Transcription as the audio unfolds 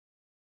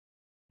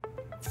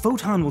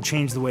Photon will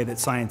change the way that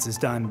science is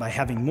done by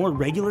having more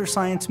regular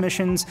science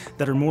missions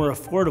that are more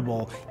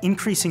affordable,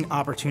 increasing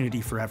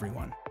opportunity for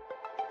everyone.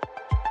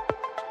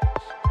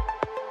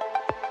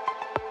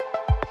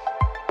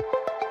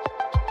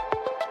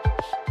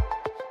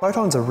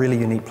 Photon's a really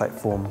unique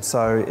platform,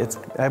 so it's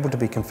able to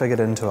be configured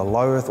into a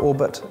low Earth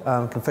orbit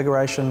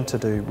configuration to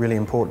do really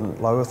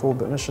important low Earth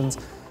orbit missions,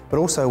 but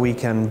also we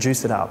can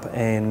juice it up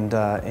and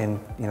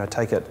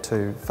take it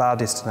to far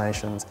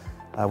destinations,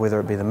 whether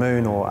it be the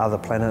Moon or other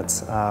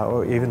planets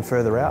or even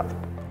further out.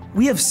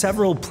 We have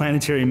several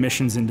planetary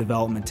missions in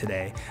development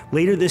today.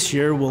 Later this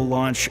year, we'll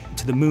launch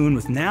to the Moon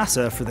with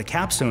NASA for the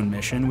Capstone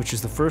mission, which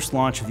is the first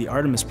launch of the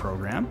Artemis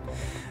program.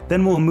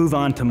 Then we'll move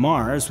on to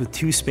Mars with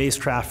 2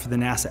 spacecraft for the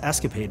NASA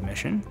Escapade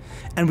mission.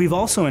 And we've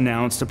also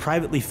announced a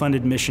privately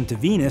funded mission to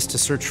Venus to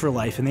search for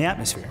life in the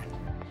atmosphere.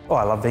 Oh,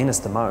 I love Venus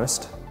the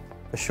most,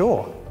 for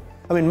sure.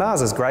 I mean,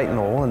 Mars is great and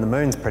all, and the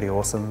Moon's pretty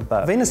awesome,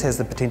 but Venus has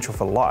the potential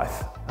for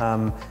life.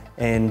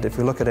 And if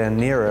we look at our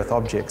near-Earth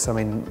objects, I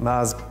mean,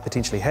 Mars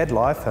potentially had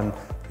life, and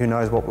who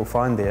knows what we'll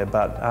find there,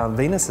 but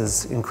Venus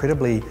is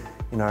incredibly,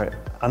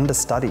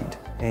 understudied,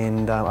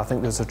 and I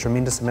think there's a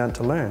tremendous amount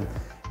to learn.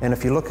 And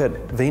if you look at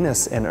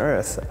Venus and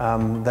Earth,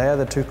 they are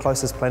the 2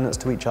 closest planets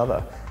to each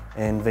other,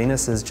 and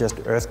Venus is just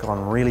Earth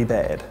gone really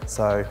bad,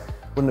 so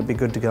wouldn't it be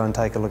good to go and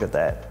take a look at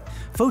that?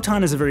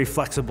 Photon is a very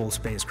flexible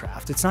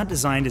spacecraft. It's not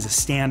designed as a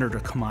standard or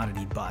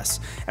commodity bus.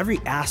 Every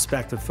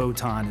aspect of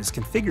Photon is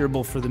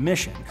configurable for the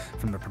mission,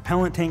 from the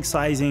propellant tank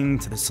sizing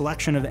to the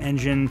selection of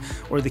engine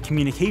or the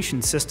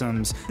communication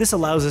systems. This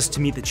allows us to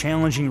meet the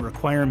challenging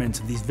requirements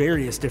of these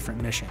various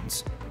different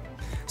missions.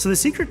 So the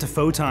secret to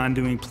Photon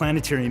doing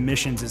planetary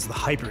missions is the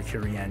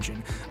Hypercurie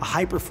engine, a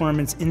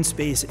high-performance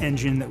in-space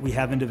engine that we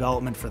have in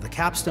development for the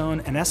Capstone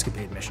and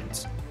Escapade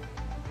missions.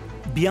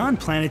 Beyond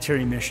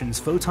planetary missions,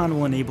 Photon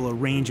will enable a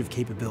range of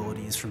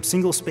capabilities, from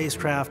single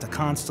spacecraft to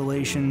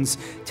constellations,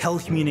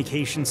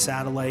 telecommunications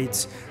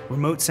satellites,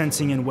 remote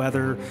sensing and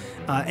weather,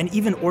 and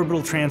even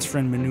orbital transfer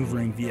and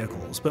maneuvering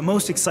vehicles. But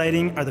most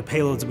exciting are the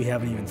payloads we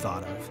haven't even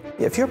thought of.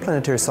 If you're a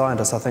planetary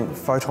scientist, I think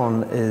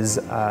Photon is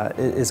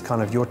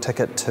kind of your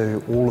ticket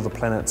to all of the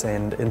planets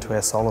and into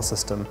our solar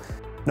system.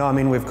 No, I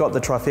mean, we've got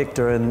the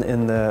trifecta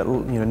in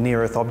the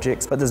near-Earth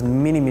objects, but there's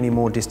many, many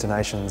more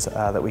destinations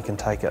that we can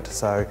take it.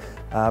 So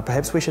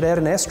perhaps we should add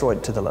an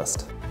asteroid to the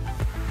list.